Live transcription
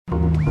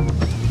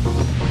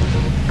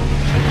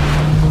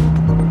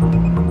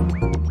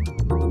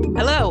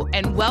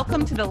and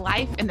welcome to the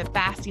Life in the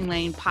Fasting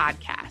Lane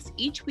podcast.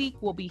 Each week,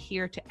 we'll be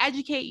here to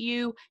educate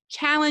you,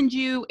 challenge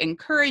you,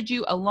 encourage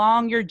you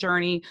along your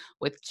journey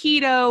with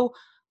keto,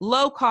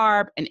 low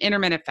carb, and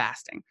intermittent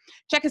fasting.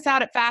 Check us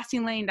out at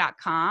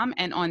fastinglane.com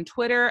and on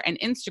Twitter and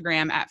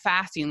Instagram at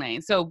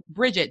fastinglane. So,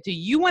 Bridget, do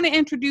you want to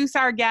introduce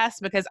our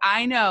guest? Because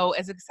I know,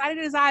 as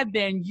excited as I've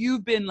been,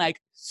 you've been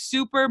like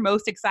super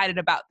most excited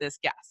about this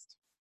guest.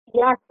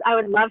 Yes, I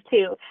would love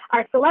to.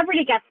 Our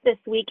celebrity guest this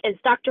week is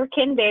Dr.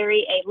 Kim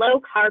Berry, a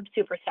low-carb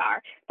superstar.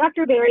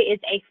 Dr. Berry is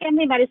a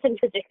family medicine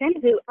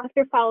physician who,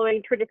 after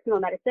following traditional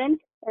medicine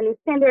and the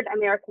standard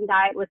American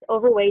diet, was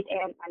overweight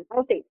and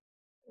unhealthy.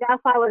 She now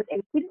follows a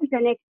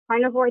ketogenic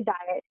carnivore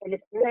diet and is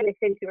on a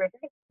mission to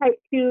reverse type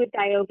 2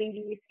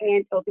 diabetes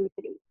and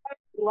obesity.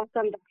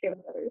 Welcome, Dr.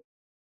 Berry.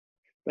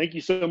 Thank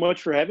you so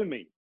much for having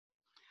me.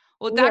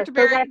 Well, Dr.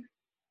 Berry,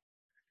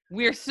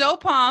 we're so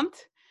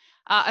pumped.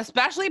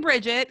 Especially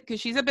Bridget, because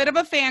she's a bit of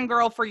a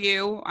fangirl for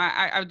you.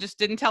 I just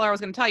didn't tell her I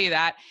was going to tell you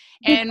that.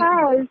 And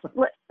because,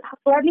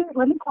 let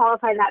me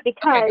qualify that,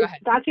 because okay,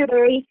 Dr.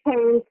 Berry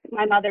changed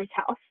my mother's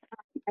health.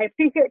 I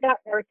appreciate that.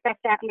 I respect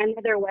that. My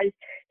mother was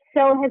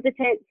so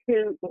hesitant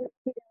to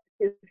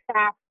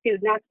fast, to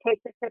not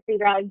take prescription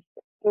drugs,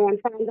 and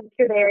found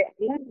Dr. Berry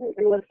and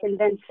was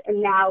convinced,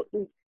 and now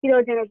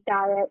ketogenic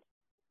diet,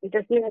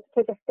 does not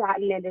take a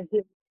statin, and is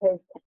used his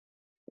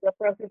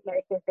osteoporosis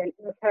medication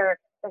with her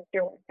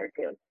doctor wants her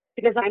to.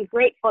 Because I'm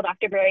grateful,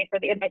 Dr. Berry, for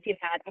the advice you've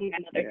had on my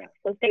mother.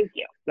 So thank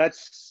you.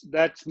 That's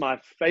my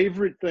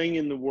favorite thing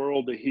in the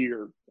world to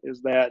hear,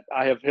 is that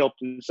I have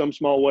helped in some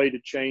small way to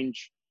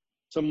change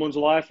someone's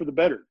life for the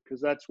better,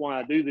 because that's why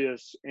I do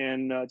this.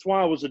 And it's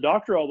why I was a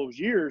doctor all those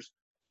years.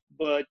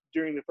 But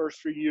during the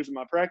first 3 years of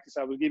my practice,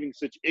 I was giving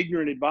such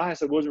ignorant advice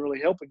that wasn't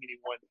really helping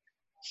anyone.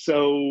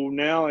 So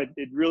now it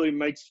really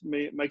makes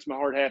my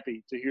heart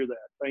happy to hear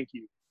that. Thank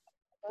you.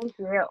 Thank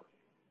you.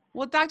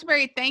 Well, Dr.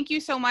 Berry, thank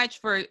you so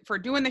much for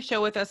doing the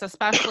show with us,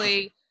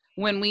 especially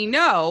when we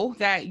know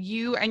that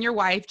you and your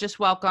wife just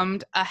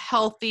welcomed a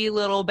healthy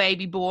little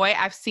baby boy.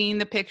 I've seen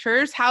the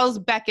pictures. How's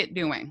Beckett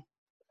doing?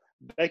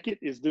 Beckett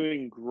is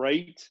doing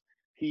great.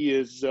 He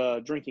is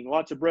drinking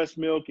lots of breast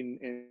milk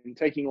and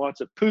taking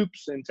lots of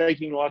poops and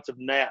taking lots of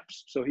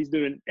naps. So he's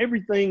doing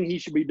everything he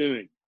should be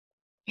doing.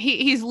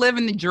 He's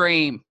living the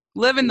dream,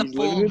 living the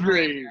full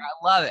dream.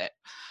 I love it.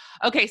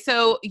 Okay,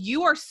 so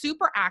you are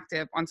super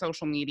active on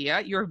social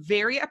media. You're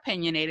very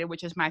opinionated,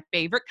 which is my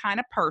favorite kind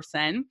of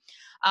person.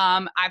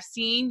 I've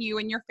seen you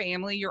and your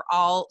family. You're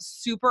all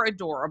super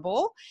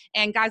adorable.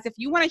 And guys, if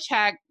you want to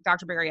check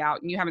Dr. Berry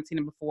out and you haven't seen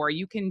him before,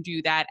 you can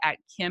do that at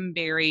Kim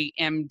Berry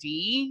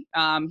MD.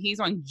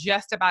 He's on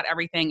just about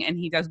everything, and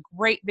he does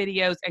great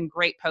videos and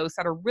great posts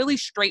that are really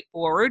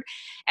straightforward.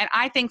 And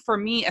I think for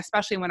me,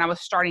 especially when I was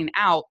starting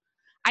out,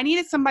 I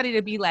needed somebody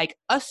to be like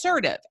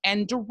assertive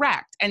and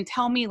direct and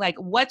tell me like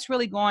what's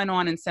really going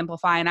on and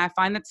simplify. And I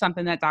find that's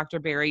something that Dr.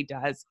 Berry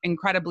does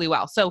incredibly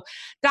well. So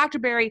Dr.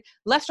 Berry,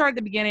 let's start at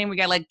the beginning. We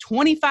got like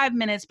 25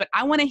 minutes, but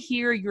I want to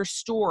hear your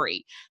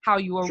story, how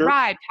you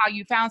arrived, how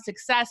you found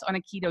success on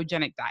a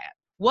ketogenic diet.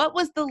 What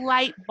was the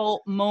light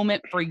bulb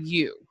moment for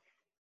you?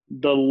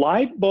 The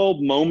light bulb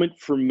moment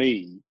for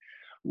me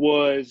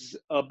was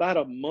about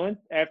a month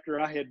after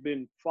I had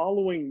been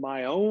following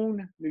my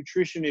own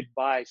nutrition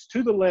advice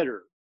to the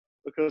letter,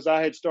 because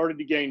I had started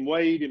to gain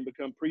weight and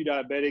become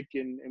pre-diabetic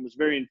and was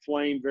very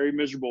inflamed, very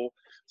miserable.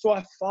 So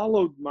I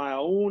followed my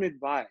own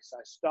advice.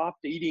 I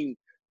stopped eating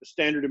the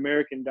standard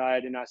American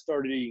diet, and I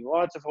started eating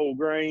lots of whole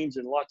grains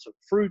and lots of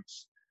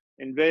fruits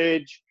and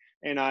veg.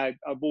 And I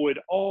avoid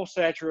all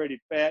saturated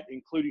fat,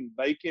 including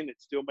bacon.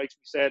 It still makes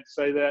me sad to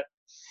say that.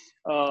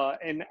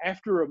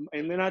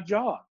 And then I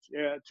jogged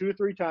 2 or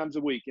 3 times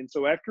a week. And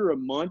so after a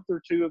month or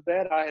two of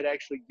that, I had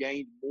actually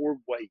gained more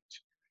weight.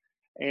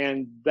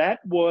 And that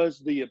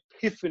was the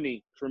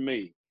epiphany for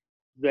me,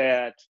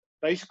 that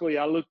basically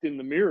I looked in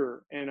the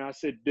mirror and I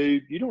said,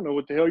 dude, you don't know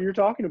what the hell you're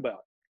talking about.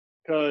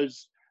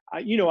 Because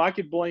I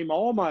could blame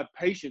all my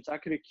patients. I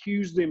could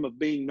accuse them of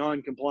being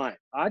non-compliant.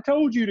 I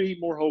told you to eat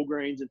more whole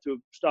grains and to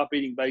stop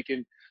eating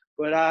bacon,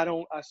 but I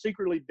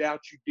secretly doubt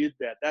you did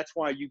that. That's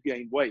why you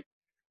gained weight.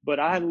 But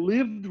I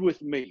lived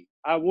with me.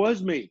 I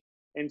was me.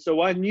 And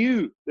so I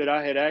knew that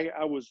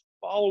I was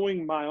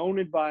following my own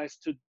advice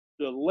to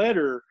the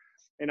letter,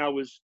 and I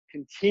was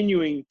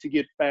continuing to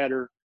get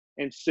fatter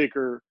and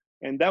sicker.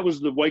 And that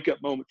was the wake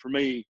up moment for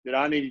me, that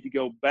I needed to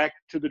go back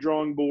to the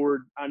drawing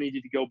board. I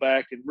needed to go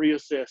back and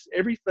reassess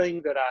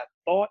everything that I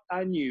thought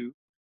I knew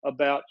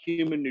about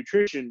human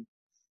nutrition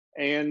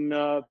and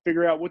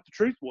figure out what the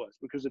truth was.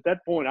 Because at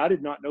that point, I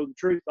did not know the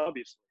truth,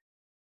 obviously.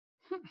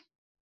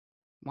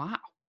 Wow.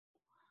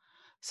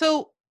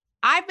 So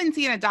I've been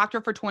seeing a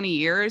doctor for 20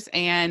 years,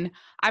 and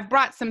I've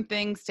brought some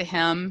things to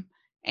him,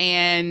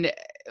 and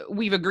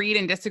we've agreed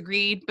and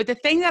disagreed. But the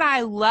thing that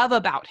I love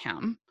about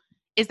him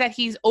is that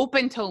he's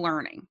open to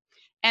learning.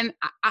 And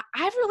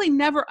I've really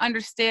never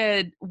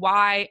understood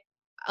why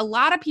a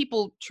lot of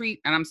people treat,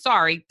 and I'm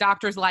sorry,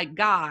 doctors like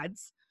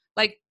gods.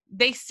 Like,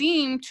 they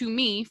seem to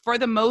me, for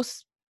the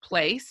most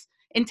place,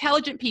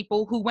 intelligent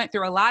people who went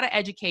through a lot of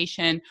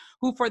education,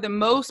 who for the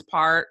most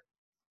part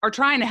are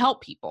trying to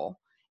help people.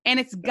 And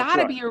it's got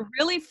to be a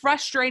really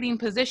frustrating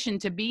position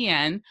to be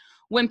in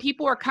when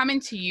people are coming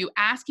to you,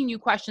 asking you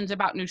questions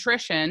about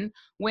nutrition,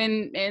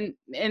 when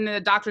in the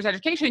doctor's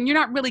education, you're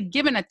not really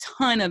given a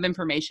ton of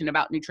information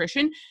about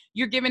nutrition.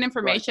 You're given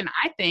information,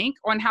 I think,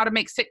 on how to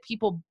make sick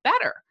people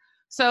better.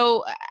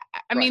 So,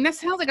 I mean, that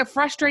sounds like a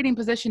frustrating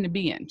position to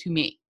be in to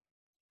me.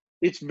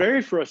 It's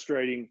very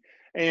frustrating.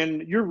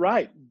 And you're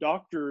right.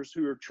 Doctors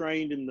who are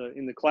trained in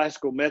the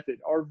classical method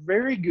are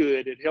very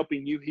good at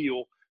helping you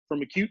heal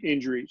from acute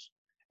injuries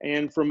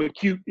and from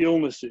acute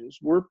illnesses.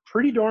 We're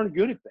pretty darn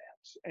good at that.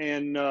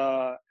 And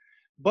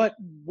but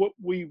what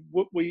we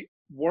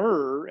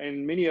were,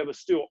 and many of us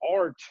still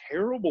are,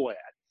 terrible at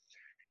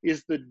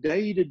is the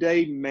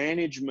day-to-day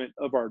management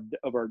of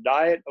our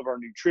diet, of our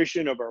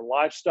nutrition, of our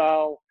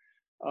lifestyle.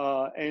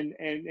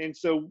 And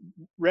so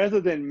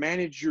rather than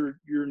manage your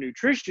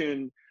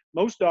nutrition,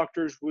 most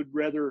doctors would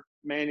rather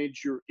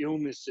manage your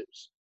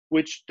illnesses,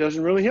 which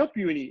doesn't really help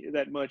you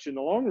that much in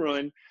the long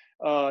run.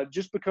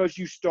 Just because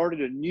you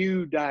started a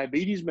new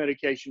diabetes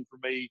medication for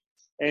me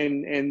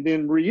and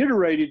then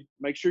reiterated,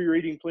 make sure you're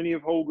eating plenty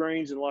of whole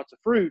grains and lots of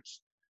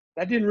fruits,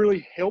 that didn't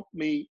really help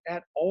me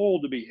at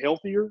all to be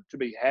healthier, to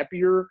be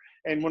happier.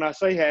 And when I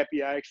say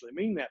happy, I actually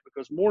mean that,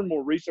 because more and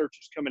more research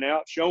is coming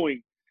out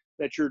showing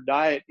that your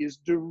diet is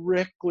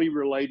directly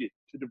related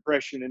to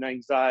depression and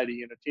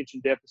anxiety and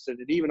attention deficit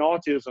and even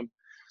autism.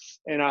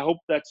 And I hope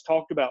that's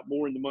talked about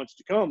more in the months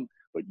to come.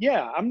 But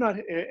yeah, I'm not,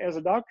 as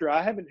a doctor,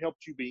 I haven't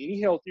helped you be any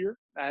healthier.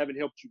 I haven't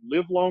helped you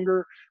live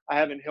longer. I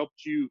haven't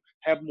helped you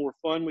have more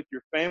fun with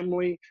your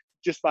family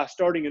just by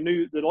starting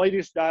the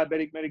latest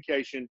diabetic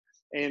medication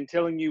and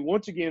telling you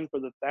once again for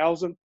the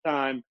 1,000th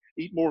time,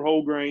 eat more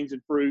whole grains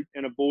and fruit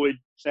and avoid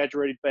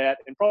saturated fat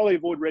and probably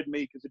avoid red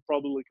meat because it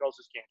probably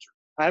causes cancer.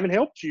 I haven't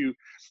helped you.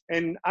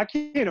 And I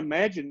can't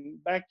imagine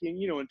back in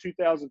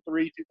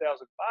 2003,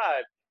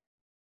 2005,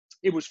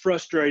 it was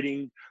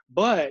frustrating,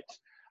 but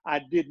I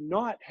did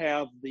not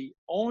have the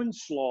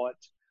onslaught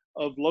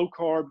of low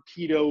carb,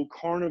 keto,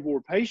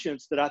 carnivore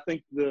patients that I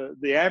think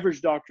the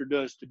average doctor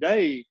does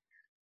today,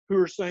 who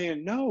are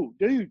saying, no,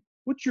 dude,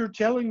 what you're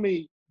telling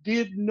me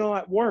did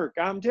not work.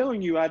 I'm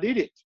telling you, I did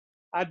it.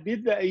 I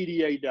did the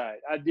ADA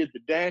diet. I did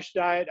the DASH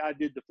diet. I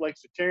did the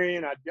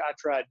flexitarian. I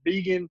tried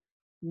vegan.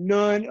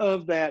 None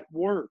of that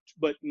worked.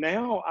 But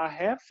now I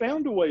have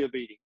found a way of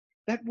eating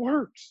that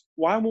works.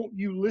 Why won't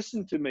you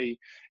listen to me?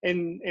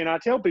 And I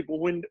tell people,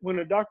 when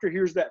a doctor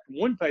hears that from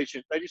one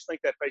patient, they just think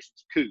that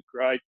patient's a kook,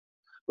 right?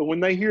 But when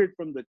they hear it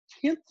from the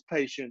 10th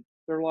patient,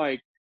 they're like,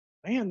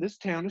 man, this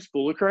town is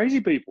full of crazy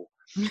people.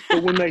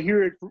 But when they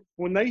hear it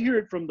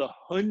from the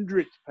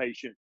 100th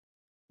patient,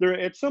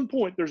 at some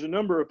point there's a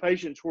number of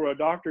patients where a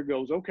doctor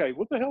goes, okay,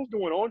 what the hell's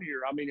going on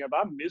here? I mean, have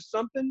I missed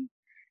something?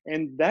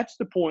 And that's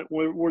the point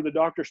where the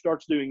doctor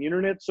starts doing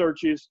internet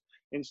searches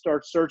and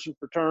starts searching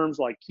for terms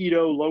like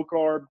keto, low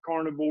carb,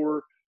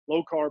 carnivore,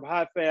 low carb,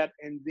 high fat.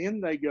 And then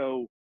they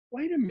go,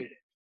 wait a minute,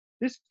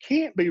 this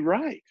can't be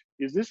right.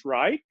 Is this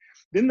right?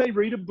 Then they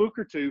read a book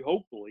or two,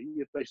 hopefully,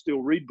 if they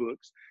still read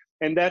books.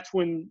 And that's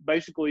when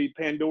basically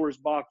Pandora's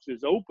box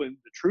is open,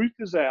 the truth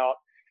is out.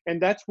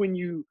 And that's when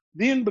you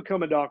then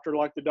become a doctor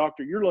like the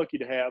doctor you're lucky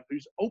to have,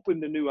 who's open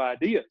to new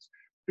ideas,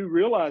 who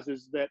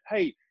realizes that,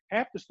 hey,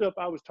 half the stuff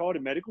I was taught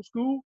in medical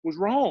school was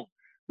wrong.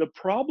 The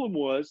problem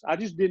was I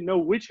just didn't know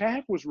which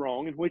half was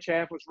wrong and which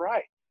half was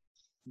right.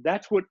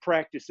 That's what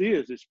practice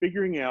is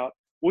figuring out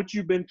what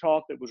you've been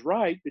taught that was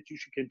right, that you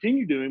should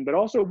continue doing, but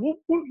also what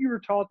you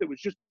were taught that was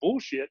just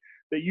bullshit,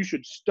 that you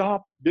should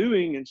stop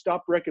doing and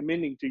stop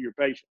recommending to your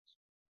patients.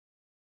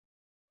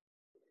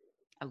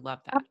 I love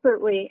that.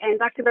 Absolutely. And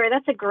Dr. Berry,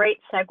 that's a great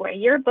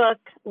segue. Your book,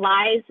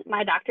 Lies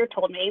My Doctor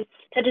Told Me,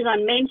 touches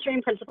on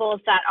mainstream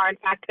principles that are in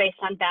fact based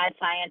on bad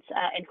science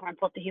and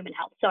harmful to human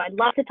health. So I'd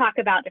love to talk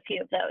about a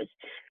few of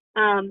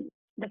those.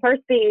 The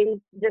first being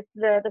just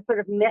the sort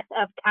of myth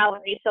of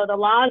calories. So the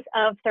laws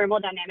of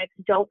thermodynamics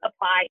don't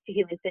apply to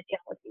human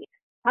physiology.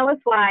 Tell us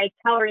why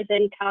calories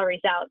in,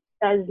 calories out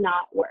does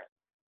not work.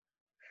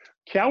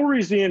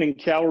 Calories in and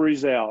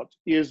calories out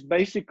is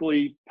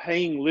basically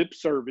paying lip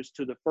service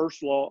to the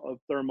first law of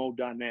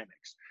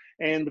thermodynamics.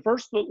 And the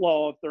first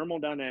law of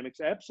thermodynamics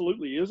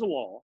absolutely is a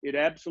law. It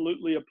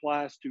absolutely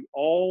applies to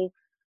all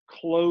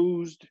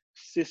closed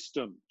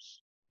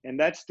systems. And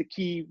that's the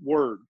key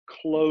word,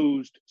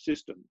 closed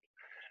systems.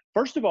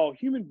 First of all,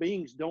 human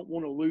beings don't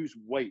want to lose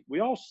weight.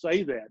 We all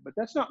say that, but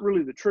that's not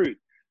really the truth.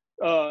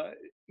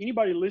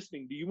 Anybody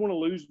listening, do you want to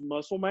lose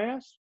muscle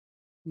mass?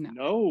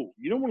 No,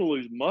 you don't want to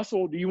lose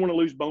muscle. Do you want to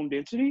lose bone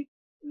density?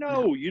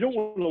 No, you don't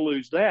want to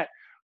lose that.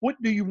 What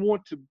do you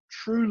want to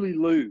truly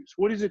lose?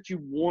 What is it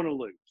you want to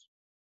lose?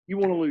 You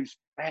want to lose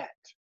fat.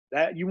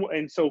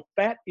 And so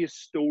fat is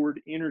stored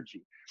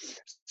energy.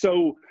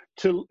 So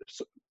to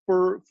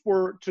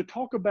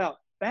talk about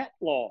fat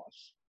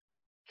loss,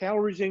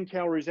 calories in,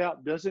 calories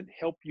out doesn't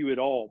help you at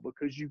all,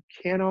 because you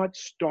cannot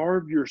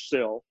starve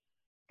yourself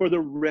for the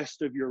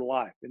rest of your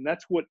life. And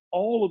that's what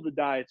all of the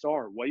diets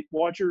are. Weight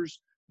Watchers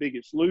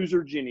Biggest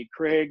Loser, Jenny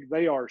Craig,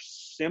 they are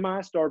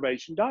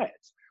semi-starvation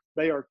diets.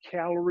 They are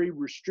calorie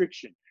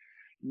restriction.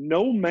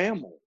 No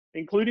mammal,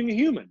 including a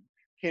human,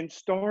 can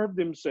starve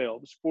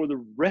themselves for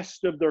the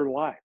rest of their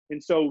life.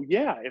 And so,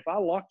 yeah, if I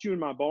locked you in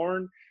my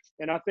barn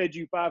and I fed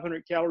you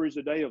 500 calories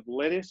a day of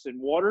lettuce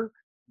and water,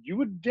 you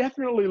would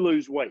definitely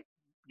lose weight.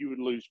 You would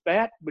lose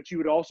fat, but you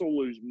would also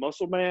lose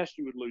muscle mass.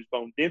 You would lose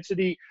bone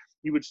density.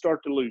 You would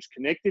start to lose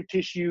connective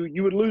tissue.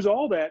 You would lose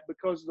all that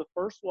because the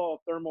first law of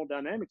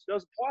thermodynamics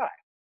does apply.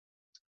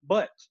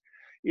 But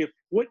if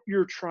what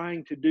you're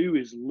trying to do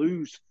is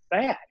lose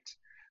fat,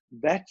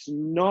 that's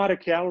not a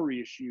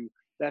calorie issue.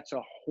 That's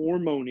a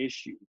hormone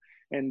issue.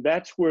 And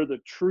that's where the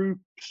true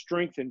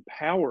strength and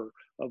power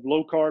of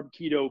low carb,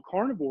 keto,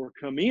 carnivore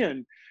come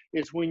in,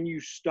 is when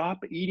you stop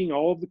eating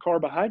all of the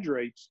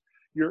carbohydrates,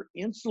 your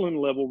insulin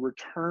level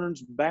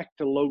returns back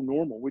to low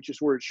normal, which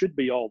is where it should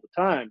be all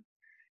the time.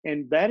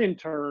 And that in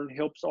turn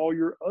helps all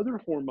your other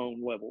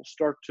hormone levels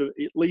start to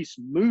at least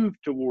move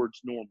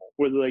towards normal.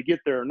 Whether they get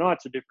there or not,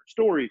 it's a different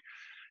story.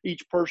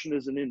 Each person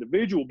is an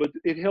individual, but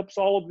it helps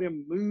all of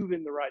them move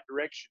in the right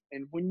direction.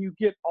 And when you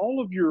get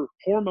all of your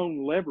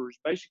hormone levers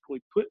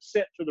basically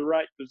set to the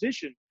right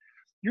position,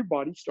 your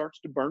body starts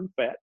to burn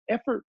fat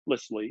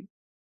effortlessly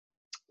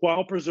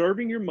while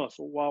preserving your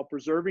muscle, while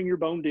preserving your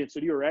bone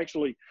density, or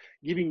actually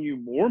giving you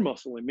more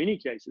muscle in many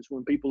cases.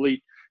 When people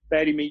eat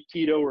fatty meat,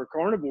 keto, or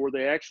carnivore,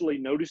 they actually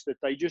notice that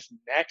they just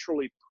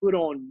naturally put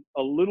on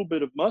a little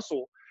bit of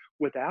muscle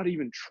without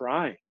even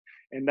trying.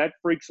 And that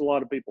freaks a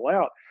lot of people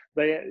out.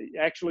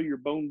 Your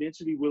bone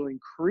density will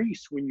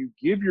increase when you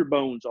give your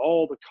bones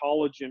all the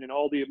collagen and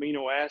all the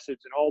amino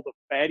acids and all the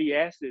fatty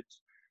acids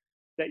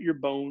that your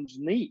bones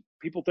need.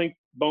 People think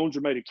bones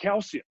are made of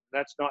calcium.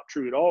 That's not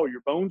true at all.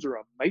 Your bones are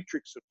a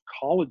matrix of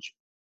collagen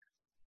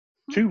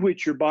to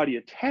which your body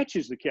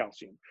attaches the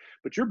calcium.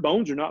 But your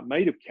bones are not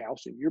made of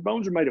calcium. Your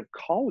bones are made of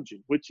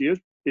collagen, which is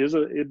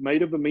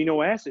made of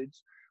amino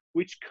acids,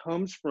 which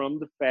comes from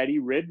the fatty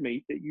red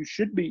meat that you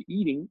should be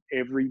eating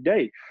every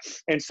day.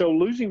 And so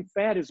losing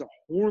fat is a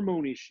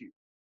hormone issue.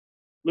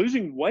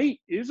 Losing weight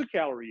is a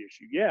calorie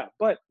issue, yeah,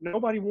 but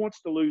nobody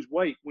wants to lose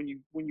weight. When you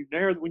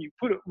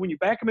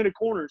back them in a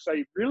corner and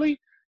say, really,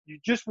 you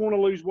just want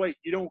to lose weight,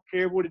 you don't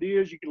care what it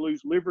is, you can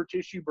lose liver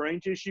tissue, brain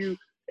tissue,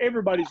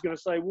 everybody's going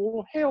to say,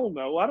 well, hell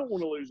no, I don't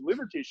want to lose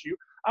liver tissue.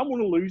 I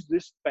want to lose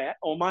this fat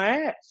on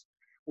my ass.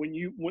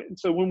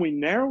 So when we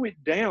narrow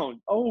it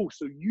down,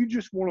 so you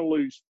just want to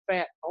lose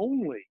fat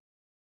only,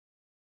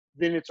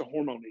 then it's a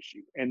hormone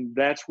issue. And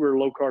that's where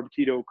low carb,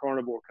 keto,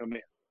 carnivore come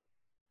in.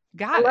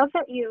 I love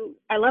that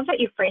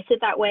you phrased it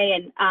that way.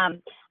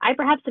 And I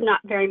perhaps am not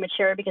very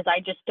mature because I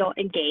just don't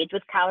engage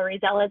with calorie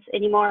zealots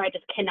anymore. I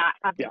just cannot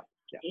have the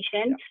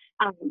conversation.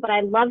 But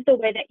I love the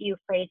way that you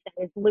phrased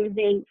it, is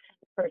losing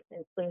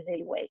versus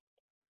losing weight.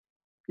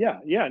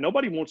 Yeah.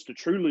 Nobody wants to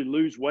truly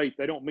lose weight.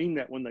 They don't mean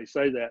that when they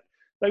say that.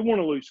 They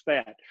want to lose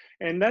fat.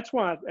 And that's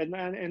why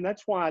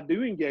I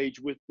do engage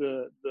with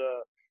the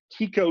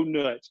Kiko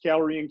nuts,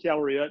 calorie in,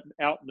 calorie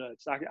out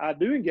nuts. I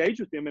do engage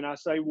with them, and I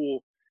say,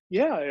 well,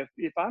 yeah,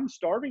 if I'm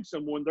starving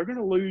someone, they're going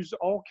to lose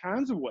all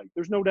kinds of weight.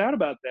 There's no doubt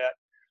about that.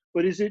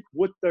 But is it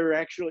what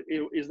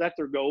is that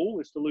their goal,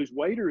 is to lose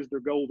weight, or is their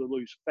goal to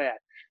lose fat?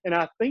 And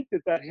I think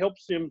that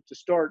helps them to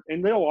start,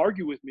 and they'll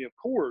argue with me, of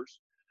course,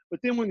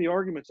 but then when the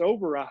argument's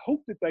over, I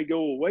hope that they go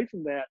away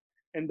from that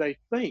and they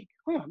think,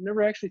 I've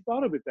never actually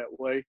thought of it that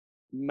way.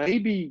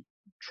 Maybe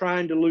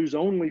trying to lose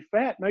only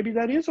fat, maybe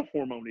that is a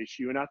hormone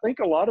issue. And I think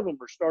a lot of them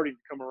are starting to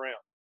come around.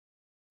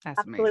 That's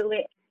absolutely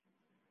amazing.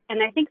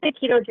 And I think the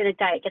ketogenic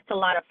diet gets a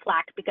lot of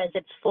flack because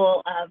it's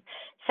full of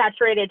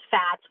saturated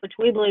fats, which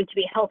we believe to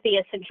be healthy,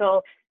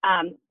 essential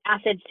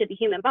acids to the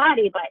human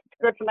body, but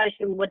spiritual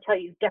medicine would tell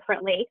you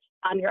differently.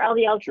 Your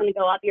LDL is going to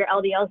go up. Your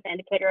LDL is an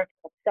indicator of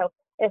health. So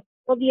if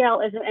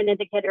LDL isn't an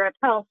indicator of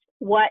health,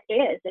 what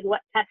is, and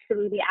what tests should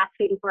we be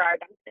asking for our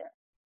doctor?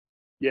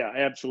 Yeah,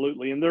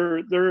 absolutely. And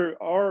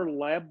there are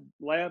lab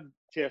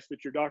tests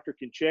that your doctor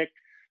can check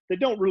that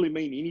don't really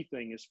mean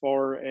anything as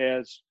far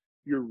as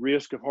your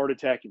risk of heart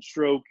attack and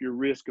stroke, your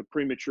risk of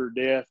premature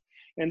death.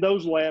 And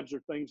those labs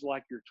are things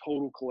like your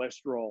total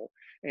cholesterol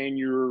and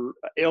your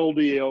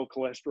LDL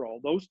cholesterol.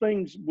 Those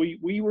things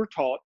we were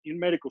taught in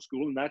medical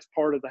school, and that's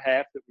part of the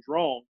half that was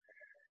wrong,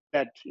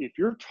 that if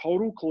your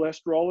total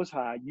cholesterol is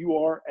high, you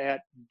are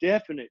at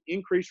definite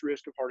increased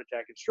risk of heart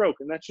attack and stroke.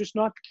 And that's just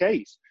not the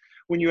case.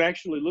 When you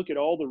actually look at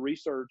all the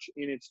research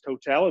in its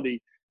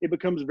totality, it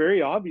becomes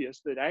very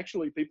obvious that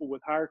actually people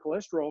with higher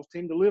cholesterol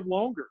tend to live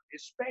longer,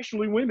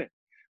 especially women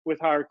with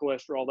higher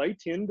cholesterol. They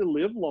tend to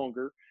live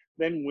longer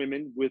than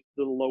women with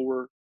the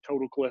lower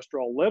total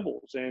cholesterol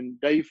levels. And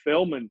Dave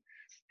Feldman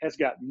has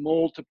got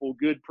multiple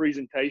good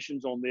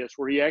presentations on this,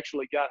 where he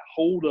actually got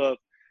hold of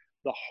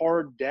the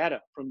hard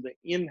data from the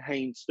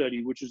NHANES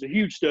study, which is a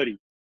huge study.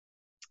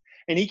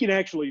 And he can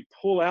actually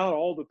pull out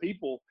all the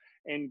people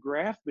and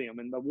graft them.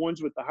 And the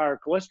ones with the higher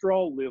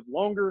cholesterol live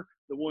longer.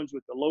 The ones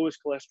with the lowest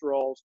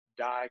cholesterols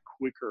die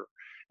quicker.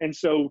 And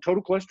so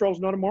total cholesterol is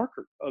not a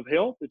marker of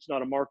health. It's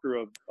not a marker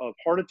of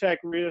heart attack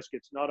risk.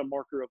 It's not a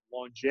marker of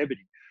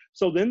longevity.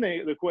 So then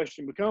the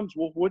question becomes,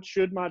 well, what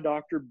should my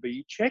doctor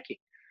be checking?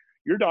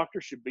 Your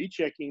doctor should be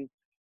checking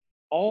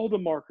all the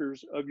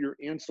markers of your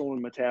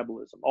insulin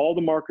metabolism, all the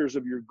markers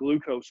of your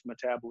glucose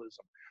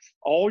metabolism,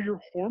 all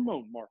your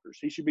hormone markers.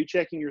 He should be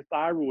checking your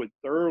thyroid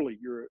thoroughly,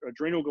 your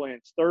adrenal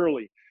glands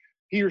thoroughly.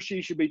 He or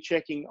she should be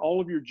checking all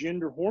of your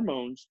gender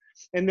hormones,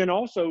 and then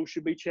also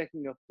should be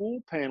checking a full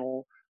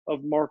panel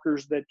of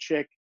markers that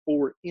check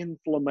for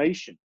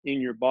inflammation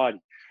in your body.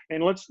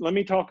 And let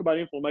me talk about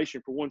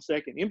inflammation for 1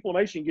 second.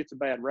 Inflammation gets a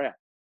bad rap.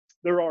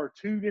 There are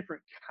two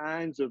different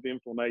kinds of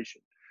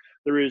inflammation.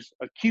 There is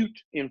acute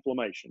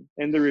inflammation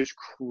and there is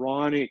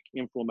chronic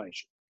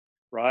inflammation,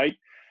 right?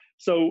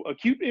 So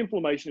acute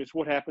inflammation is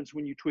what happens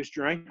when you twist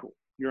your ankle.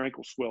 Your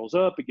ankle swells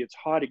up, it gets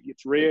hot, it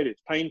gets red,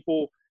 it's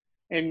painful.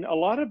 And a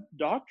lot of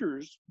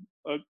doctors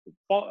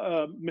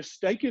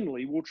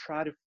mistakenly will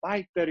try to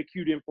fight that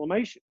acute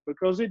inflammation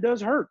because it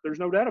does hurt. There's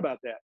no doubt about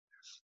that.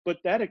 But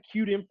that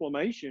acute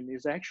inflammation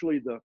is actually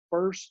the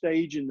first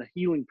stage in the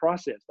healing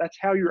process. That's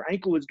how your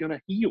ankle is going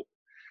to heal,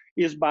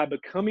 is by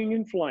becoming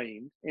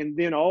inflamed, and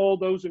then all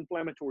those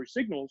inflammatory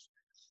signals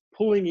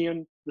pulling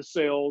in the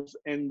cells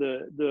and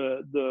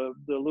the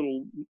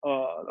little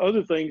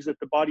other things that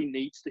the body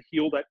needs to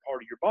heal that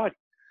part of your body.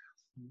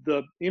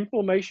 The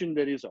inflammation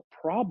that is a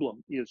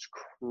problem is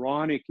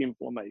chronic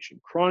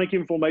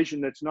inflammation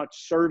that's not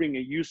serving a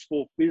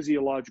useful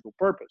physiological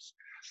purpose.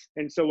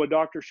 And so a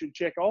doctor should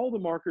check all the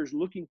markers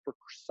looking for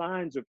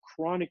signs of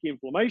chronic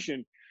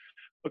inflammation,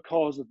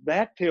 because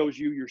that tells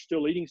you you're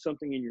still eating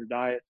something in your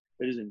diet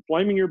that is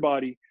inflaming your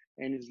body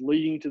and is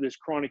leading to this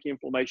chronic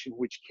inflammation,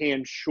 which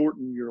can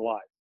shorten your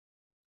life.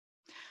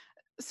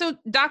 So,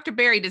 Dr.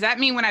 Berry, does that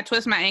mean when I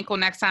twist my ankle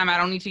next time, I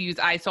don't need to use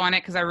ice on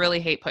it? Because I really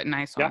hate putting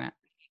ice on it.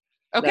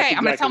 Okay,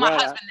 I'm going to tell my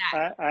husband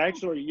that. I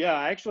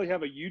actually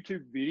have a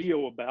YouTube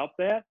video about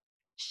that.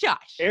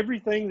 Shush.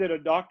 Everything that a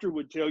doctor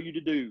would tell you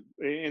to do,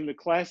 and the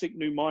classic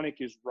mnemonic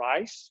is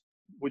RICE,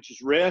 which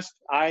is rest,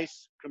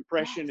 ice,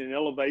 compression, and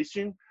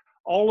elevation.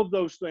 All of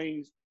those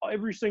things,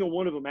 every single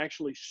one of them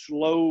actually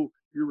slow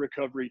your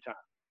recovery time.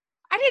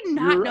 I did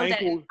not know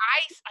that in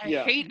ice.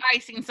 I hate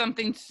icing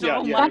something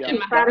so much. That's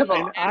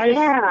incredible.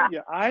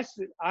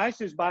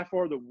 Ice is by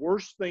far the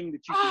worst thing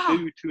that you can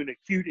do to an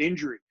acute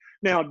injury.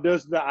 Now,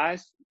 does the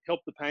ice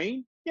help the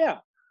pain? Yeah.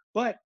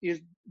 But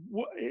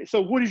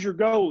so what is your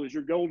goal? Is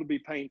your goal to be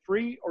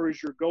pain-free, or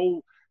is your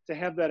goal to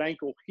have that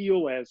ankle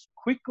heal as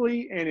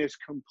quickly and as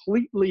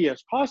completely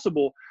as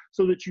possible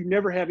so that you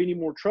never have any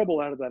more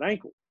trouble out of that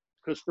ankle?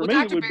 Because for me,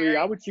 it would be,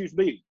 I would choose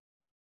B.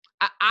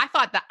 I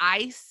thought the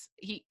ice,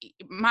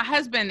 my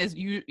husband is,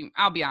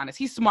 I'll be honest,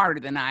 he's smarter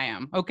than I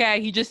am.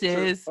 Okay. He just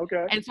is.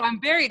 Okay. And so I'm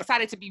very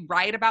excited to be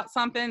right about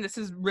something. This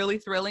is really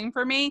thrilling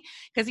for me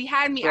because he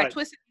had me, I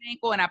twisted my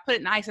ankle and I put it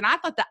in ice, and I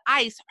thought the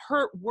ice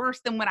hurt worse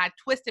than when I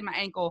twisted my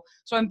ankle.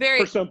 So I'm very,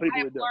 for some people,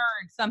 I've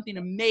learned something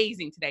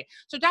amazing today.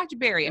 So Dr.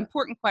 Berry,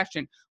 important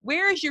question.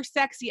 Where is your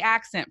sexy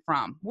accent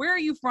from? Where are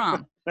you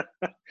from?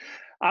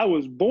 I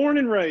was born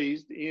and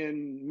raised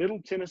in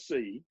Middle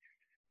Tennessee,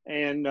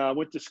 and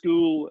went to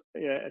school,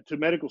 to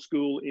medical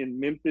school in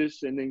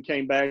Memphis, and then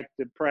came back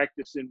to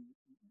practice in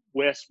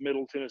West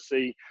Middle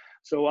Tennessee.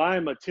 So I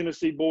am a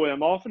Tennessee boy.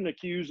 I'm often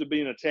accused of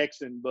being a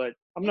Texan, but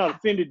I'm not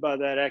offended by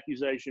that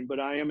accusation, but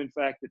I am in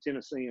fact a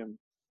Tennessean.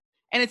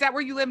 And is that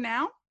where you live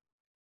now?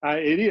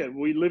 It is.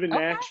 We live in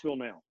Nashville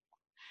now.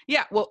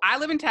 Yeah, well, I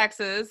live in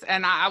Texas,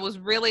 and I was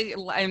really,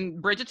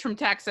 and Bridget's from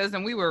Texas,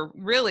 and we were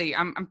really,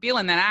 I'm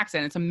feeling that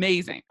accent. It's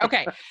amazing.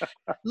 Okay,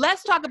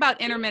 let's talk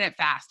about intermittent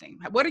fasting.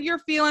 What are your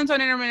feelings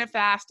on intermittent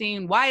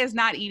fasting? Why is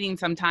not eating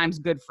sometimes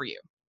good for you?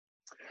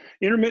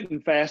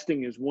 Intermittent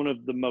fasting is one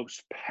of the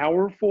most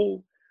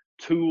powerful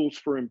tools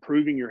for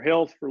improving your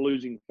health, for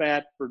losing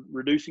fat, for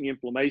reducing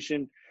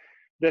inflammation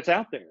that's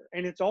out there.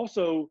 And it's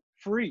also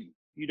free.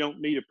 You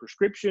don't need a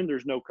prescription.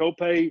 There's no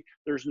copay.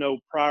 There's no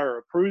prior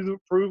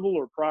approval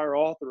or prior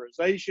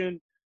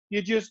authorization.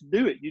 You just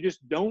do it. You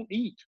just don't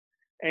eat.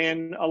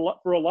 And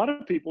for a lot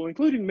of people,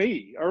 including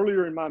me,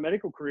 earlier in my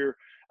medical career,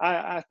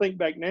 I think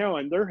back now,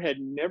 and there had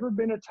never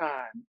been a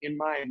time in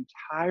my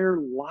entire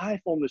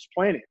life on this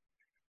planet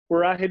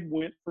where I had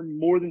went for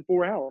more than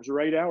 4 hours or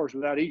 8 hours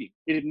without eating.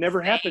 It had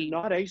never happened,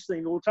 not a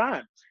single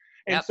time.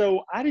 And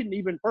so I didn't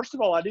even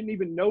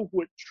know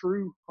what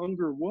true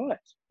hunger was.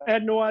 I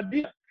had no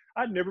idea.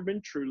 I'd never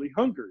been truly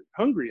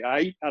hungry. I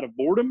ate out of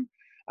boredom.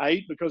 I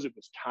ate because it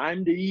was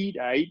time to eat.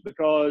 I ate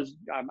because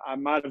I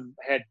might have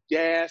had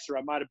gas, or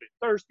I might have been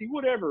thirsty,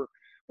 whatever.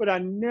 But I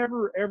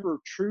never, ever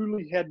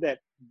truly had that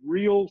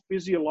real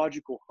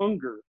physiological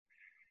hunger.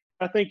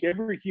 I think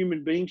every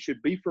human being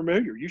should be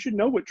familiar. You should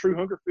know what true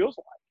hunger feels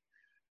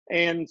like.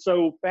 And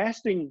so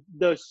fasting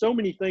does so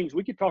many things.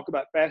 We could talk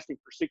about fasting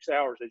for 6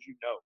 hours, as you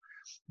know.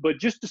 But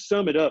just to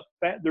sum it up,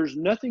 there's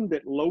nothing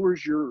that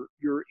lowers your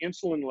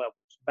insulin levels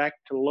back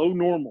to low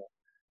normal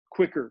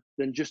quicker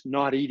than just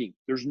not eating.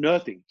 There's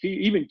nothing.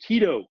 Even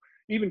keto,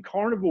 even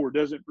carnivore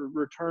doesn't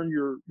return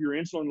your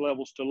insulin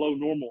levels to low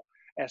normal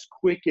as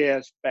quick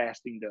as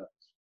fasting does.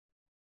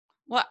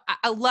 Well,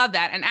 I love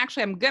that. And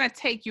actually, I'm going to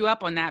take you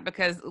up on that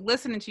because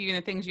listening to you and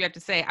the things you have to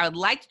say, I would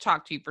like to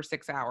talk to you for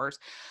 6 hours.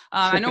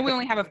 I know we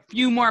only have a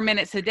few more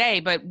minutes today,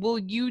 but will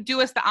you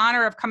do us the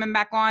honor of coming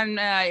back on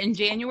in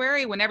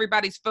January when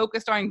everybody's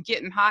focused on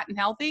getting hot and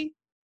healthy?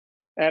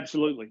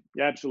 Absolutely.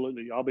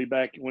 Absolutely. I'll be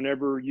back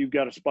whenever you've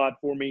got a spot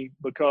for me,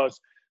 because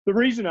the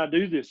reason I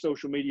do this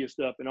social media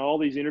stuff and all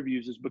these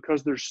interviews is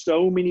because there's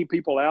so many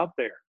people out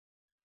there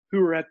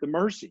who are at the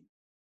mercy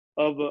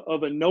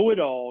of a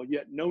know-it-all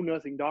yet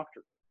know-nothing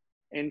doctor.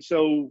 And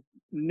so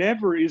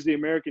never is the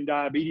American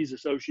Diabetes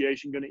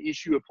Association going to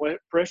issue a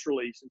press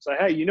release and say,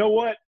 hey, you know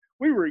what?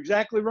 We were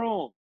exactly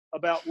wrong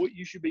about what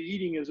you should be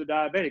eating as a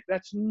diabetic.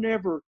 That's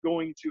never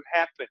going to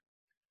happen.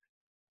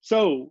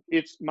 So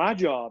it's my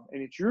job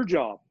and it's your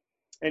job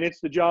and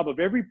it's the job of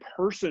every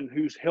person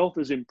whose health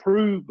is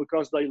improved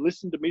because they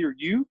listen to me or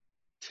you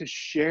to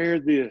share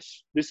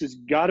this. This has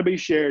got to be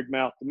shared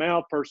mouth to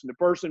mouth, person to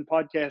person,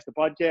 podcast to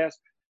podcast,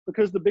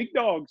 because the big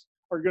dogs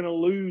are going to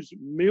lose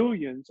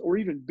millions or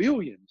even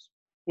billions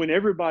when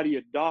everybody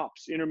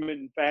adopts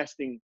intermittent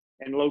fasting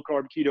and low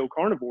carb keto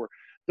carnivore.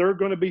 There are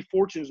going to be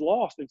fortunes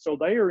lost. And so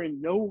they are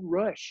in no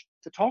rush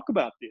to talk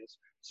about this.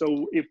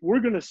 So if we're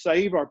going to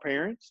save our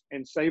parents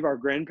and save our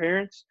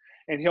grandparents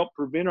and help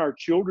prevent our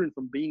children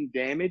from being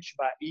damaged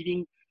by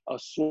eating a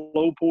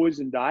slow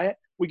poison diet,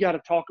 we got to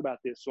talk about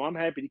this. So I'm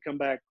happy to come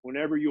back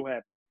whenever you'll have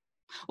me.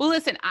 Well,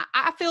 listen,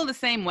 I feel the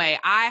same way.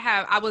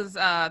 I was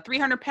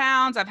 300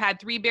 pounds. I've had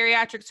 3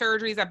 bariatric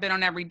surgeries. I've been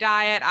on every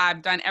diet.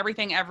 I've done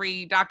everything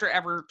every doctor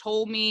ever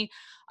told me.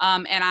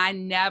 And I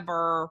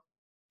never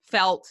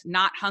felt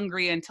not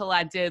hungry until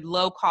I did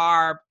low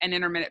carb and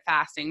intermittent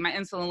fasting. My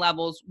insulin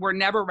levels were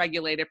never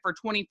regulated for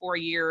 24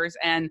 years.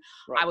 And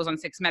I was on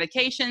 6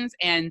 medications.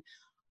 And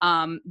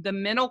the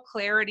mental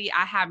clarity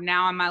I have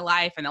now in my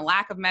life and the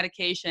lack of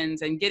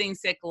medications and getting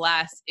sick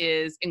less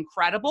is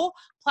incredible.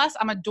 Plus,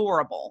 I'm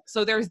adorable.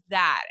 So there's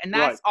that. And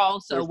that's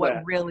also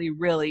what really,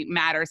 really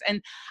matters.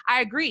 And I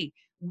agree.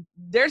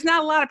 There's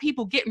not a lot of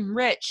people getting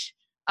rich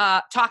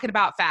talking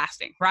about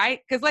fasting, right?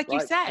 Because like you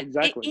said,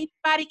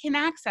 anybody can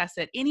access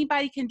it.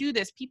 Anybody can do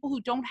this. People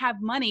who don't have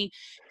money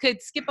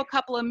could skip a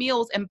couple of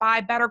meals and buy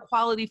better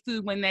quality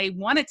food when they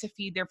wanted to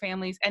feed their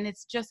families. And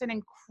it's just an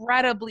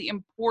incredibly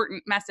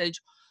important message.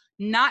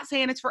 Not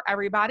saying it's for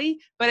everybody,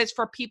 but it's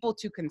for people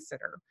to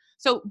consider.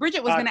 So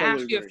Bridget was going to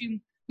ask you a few.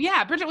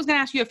 Yeah, Bridget was going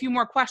to ask you a few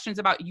more questions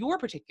about your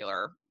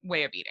particular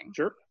way of eating.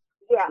 Sure.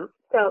 Yeah. Sure.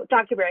 So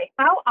Dr. Berry,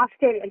 how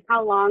often and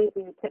how long do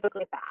you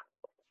typically fast?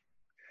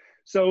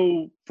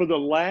 So for the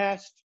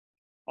last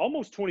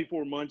almost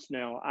 24 months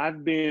now,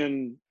 I've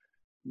been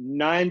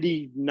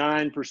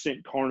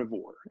 99%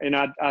 carnivore. And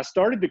I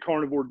started the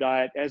carnivore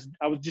diet as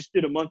I just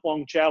did a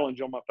month-long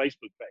challenge on my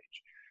Facebook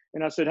page.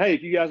 And I said, hey,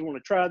 if you guys want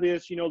to try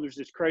this, you know, there's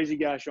this crazy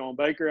guy, Shawn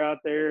Baker, out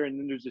there. And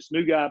then there's this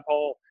new guy,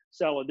 Paul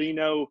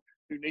Saladino,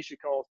 who Nisha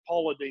calls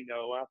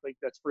Pauladino. I think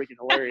that's freaking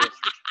hilarious.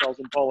 She calls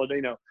him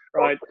Pauladino,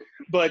 right?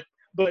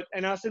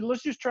 And I said,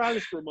 let's just try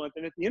this for a month.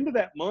 And at the end of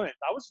that month,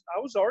 I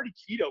was already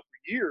keto for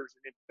years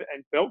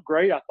and felt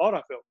great. I thought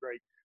I felt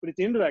great. But at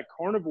the end of that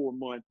carnivore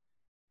month,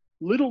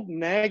 little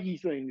naggy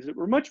things that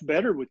were much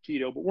better with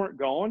keto but weren't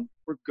gone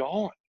were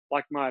gone,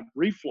 like my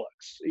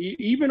reflux.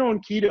 Even on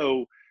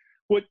keto,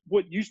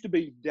 what used to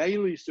be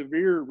daily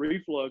severe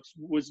reflux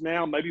was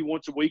now maybe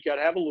once a week I'd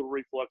have a little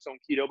reflux on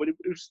keto, but it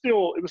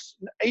was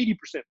 80%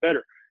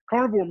 better.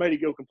 Carnivore made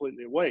it go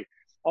completely away.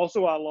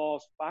 Also, I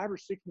lost 5 or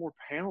 6 more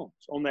pounds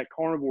on that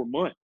carnivore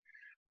month.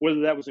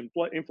 Whether that was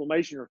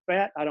inflammation or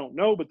fat, I don't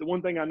know. But the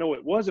one thing I know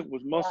it wasn't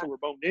was muscle or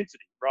bone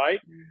density, right?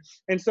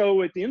 And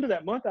so at the end of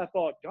that month, I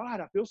thought,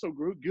 God, I feel so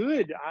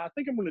good. I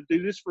think I'm going to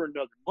do this for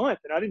another month.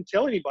 And I didn't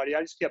tell anybody.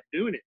 I just kept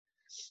doing it.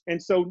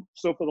 And so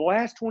for the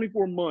last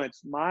 24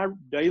 months, my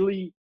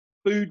daily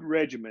food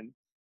regimen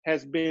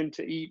has been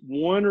to eat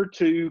 1 or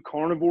 2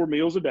 carnivore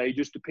meals a day,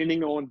 just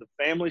depending on the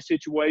family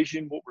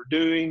situation, what we're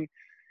doing.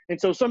 And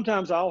so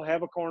sometimes I'll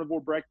have a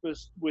carnivore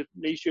breakfast with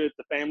Nisha if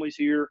the family's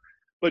here.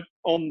 But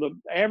on the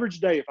average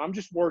day, if I'm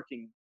just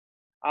working,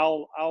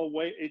 I'll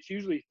wait. It's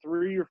usually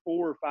 3 or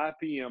 4 or 5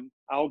 p.m.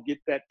 I'll get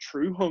that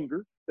true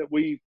hunger that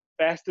we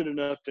fasted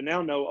enough to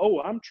now know,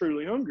 oh, I'm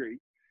truly hungry.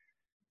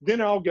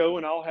 Then I'll go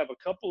and I'll have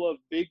a couple of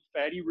big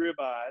fatty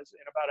ribeyes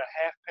and about a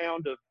 1/2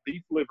 pound of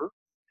beef liver,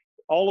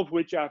 all of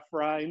which I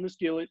fry in the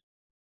skillet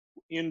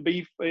in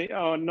beef,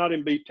 not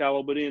in beef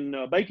tallow, but in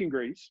bacon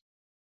grease.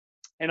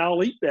 And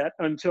I'll eat that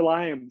until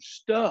I am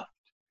stuffed.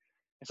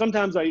 And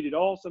sometimes I eat it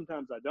all,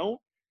 sometimes I don't.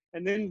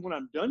 And then when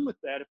I'm done with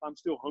that, if I'm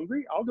still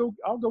hungry, I'll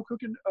go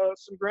cooking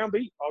some ground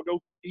beef. I'll go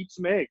eat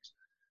some eggs.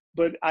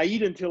 But I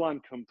eat until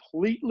I'm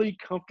completely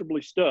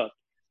comfortably stuffed.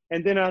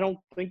 And then I don't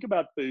think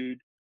about food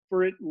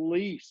for at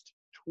least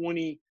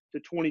 20 to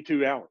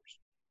 22 hours.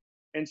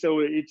 And so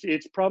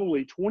it's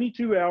probably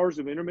 22 hours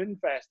of intermittent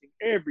fasting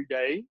every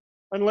day,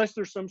 unless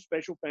there's some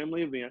special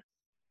family event.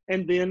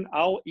 And then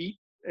I'll eat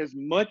as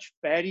much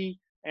fatty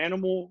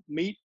animal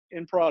meat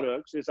and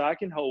products as I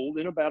can hold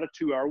in about a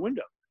 2-hour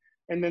window.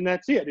 And then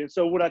that's it. And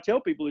so what I tell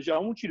people is, I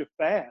want you to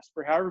fast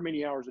for however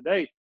many hours a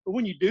day. But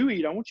when you do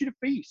eat, I want you to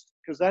feast,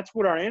 because that's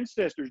what our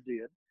ancestors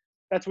did.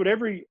 That's what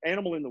every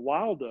animal in the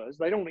wild does.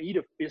 They don't eat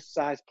a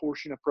fist-sized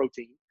portion of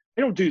protein.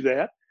 They don't do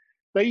that.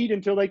 They eat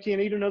until they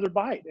can't eat another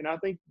bite. And I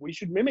think we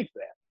should mimic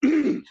that.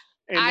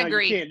 And I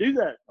agree. You can't do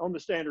that on the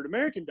standard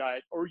American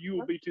diet, or you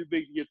will be too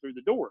big to get through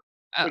the door.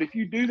 Oh. But if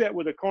you do that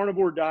with a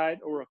carnivore diet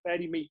or a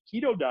fatty meat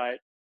keto diet,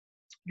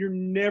 you're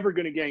never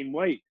going to gain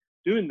weight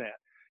doing that.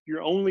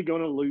 You're only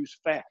going to lose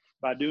fat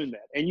by doing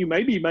that. And you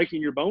may be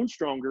making your bones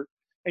stronger,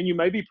 and you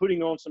may be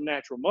putting on some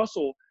natural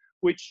muscle,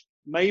 which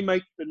may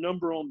make the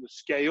number on the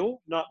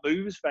scale not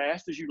move as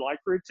fast as you'd like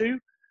for it to.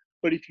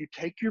 But if you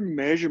take your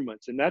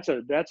measurements, and that's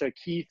a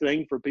key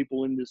thing for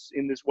people in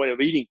this way of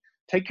eating,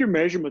 take your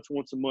measurements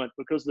once a month,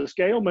 because the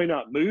scale may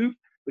not move,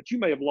 but you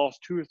may have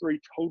lost 2 or 3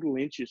 total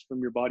inches from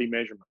your body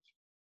measurements.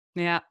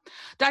 Yeah.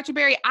 Dr.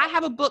 Berry, I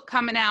have a book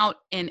coming out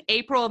in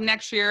April of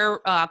next year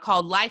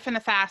called Life in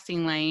the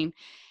Fasting Lane.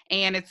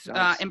 And it's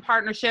nice. In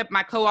partnership.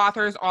 My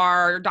co-authors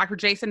are Dr.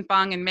 Jason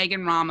Fung and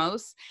Megan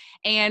Ramos.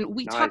 And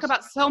we talk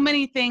about so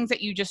many things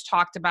that you just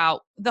talked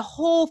about. The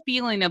whole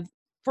feeling of,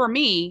 for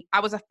me, I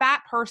was a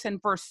fat person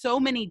for so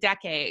many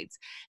decades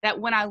that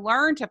when I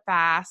learned to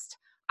fast,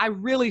 I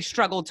really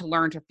struggled to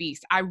learn to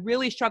feast. I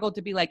really struggled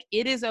to be like,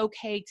 it is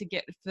okay to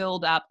get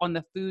filled up on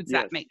the foods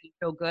that make me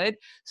feel good.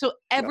 So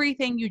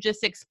everything you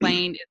just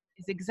explained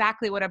is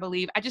exactly what I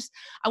believe.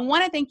 I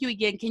want to thank you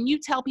again. Can you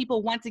tell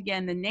people once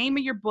again the name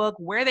of your book,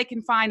 where they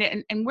can find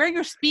it, and where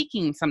you're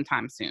speaking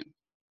sometime soon?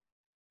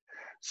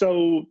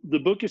 So the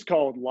book is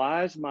called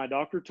Lies My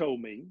Doctor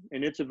Told Me,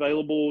 and it's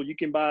available. You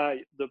can buy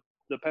the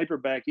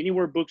paperback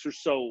anywhere books are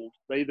sold.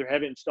 They either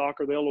have it in stock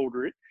or they'll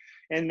order it.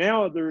 And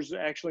now there's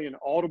actually an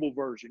Audible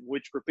version,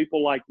 which for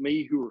people like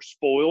me who are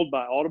spoiled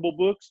by Audible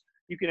books,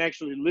 you can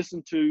actually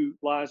listen to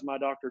Lies My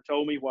Doctor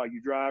Told Me while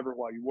you drive or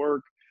while you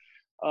work,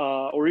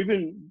 or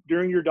even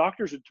during your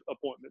doctor's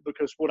appointment,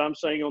 because what I'm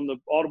saying on the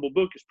Audible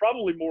book is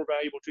probably more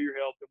valuable to your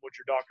health than what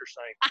your doctor's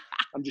saying.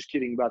 I'm just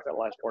kidding about that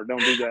last part. Don't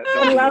do that.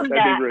 I love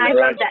that.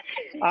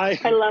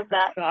 I love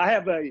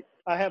that.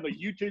 I have a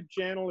YouTube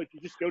channel. If you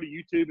just go to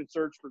YouTube and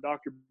search for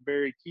Dr.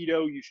 Berry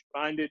Keto, you should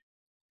find it.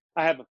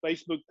 I have a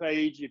Facebook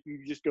page. If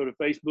you just go to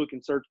Facebook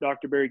and search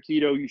Dr. Berry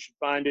Keto, you should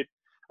find it.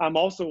 I'm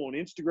also on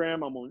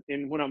Instagram.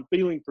 And when I'm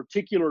feeling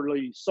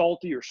particularly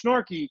salty or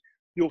snarky,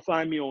 you'll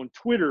find me on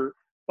Twitter,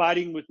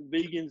 fighting with the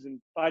vegans and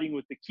fighting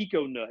with the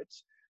Kiko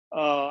nuts.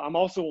 I'm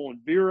also on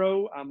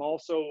Vero. I'm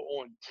also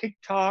on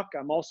TikTok.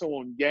 I'm also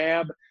on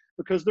Gab,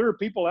 because there are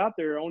people out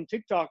there on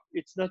TikTok.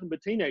 It's nothing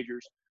but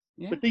teenagers.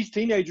 Yeah. But these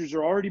teenagers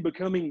are already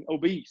becoming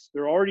obese.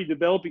 They're already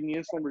developing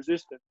insulin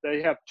resistance.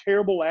 They have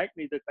terrible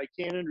acne that they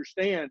can't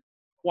understand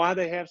why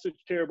they have such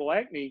terrible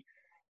acne.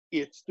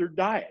 It's their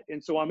diet.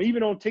 And so I'm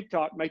even on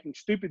TikTok making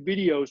stupid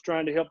videos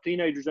trying to help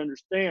teenagers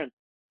understand,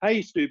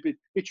 hey, stupid,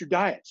 it's your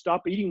diet.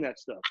 Stop eating that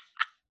stuff.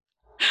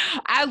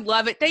 I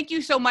love it. Thank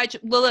you so much.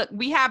 Look,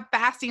 we have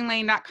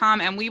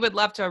fastinglane.com, and we would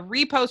love to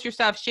repost your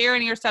stuff, share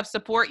any of your stuff,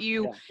 support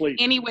you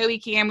any way we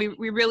can.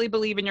 We really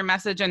believe in your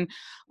message, and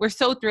we're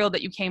so thrilled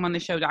that you came on the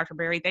show, Dr.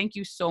 Berry. Thank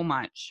you so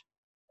much.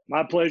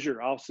 My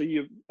pleasure. I'll see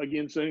you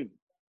again soon.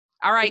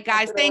 All right,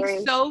 guys, thanks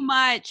so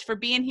much for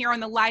being here on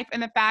the Life in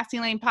the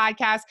Fasting Lane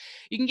podcast.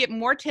 You can get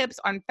more tips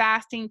on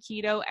fasting,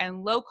 keto,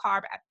 and low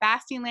carb at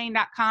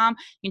fastinglane.com.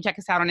 You can check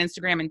us out on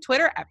Instagram and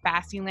Twitter at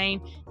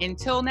fastinglane.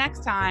 Until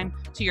next time,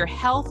 to your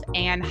health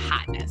and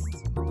hotness.